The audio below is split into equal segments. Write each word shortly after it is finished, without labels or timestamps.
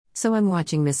So I'm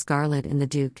watching Miss Scarlet and the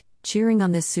Duke, cheering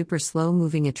on this super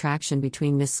slow-moving attraction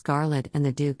between Miss Scarlet and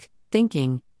the Duke,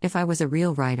 thinking, if I was a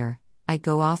real writer, I'd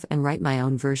go off and write my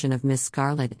own version of Miss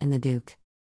Scarlet and the Duke.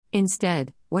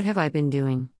 Instead, what have I been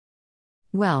doing?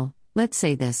 Well, let's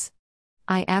say this.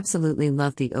 I absolutely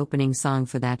love the opening song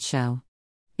for that show.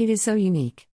 It is so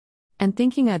unique. And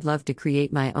thinking I'd love to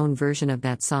create my own version of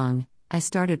that song, I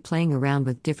started playing around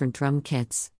with different drum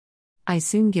kits. I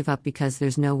soon give up because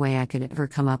there's no way I could ever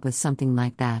come up with something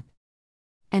like that.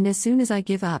 And as soon as I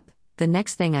give up, the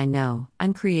next thing I know,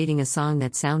 I'm creating a song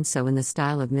that sounds so in the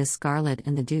style of Miss Scarlet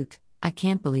and the Duke, I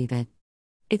can't believe it.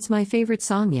 It's my favorite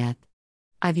song yet.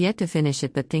 I've yet to finish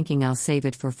it, but thinking I'll save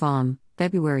it for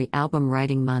February album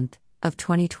writing month of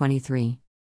 2023.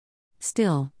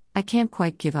 Still, I can't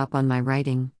quite give up on my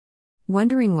writing.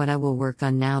 Wondering what I will work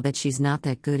on now that She's Not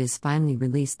That Good is finally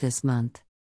released this month.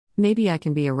 Maybe I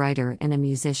can be a writer and a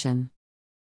musician.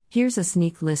 Here's a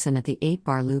sneak listen at the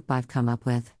 8-bar loop I've come up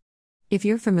with. If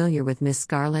you're familiar with Miss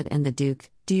Scarlet and the Duke,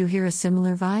 do you hear a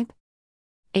similar vibe?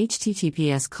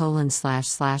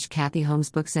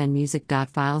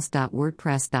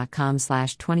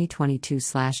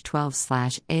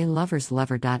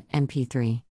 https://kathyholmesbooksandmusic.files.wordpress.com/2022/12/aloverslover.mp3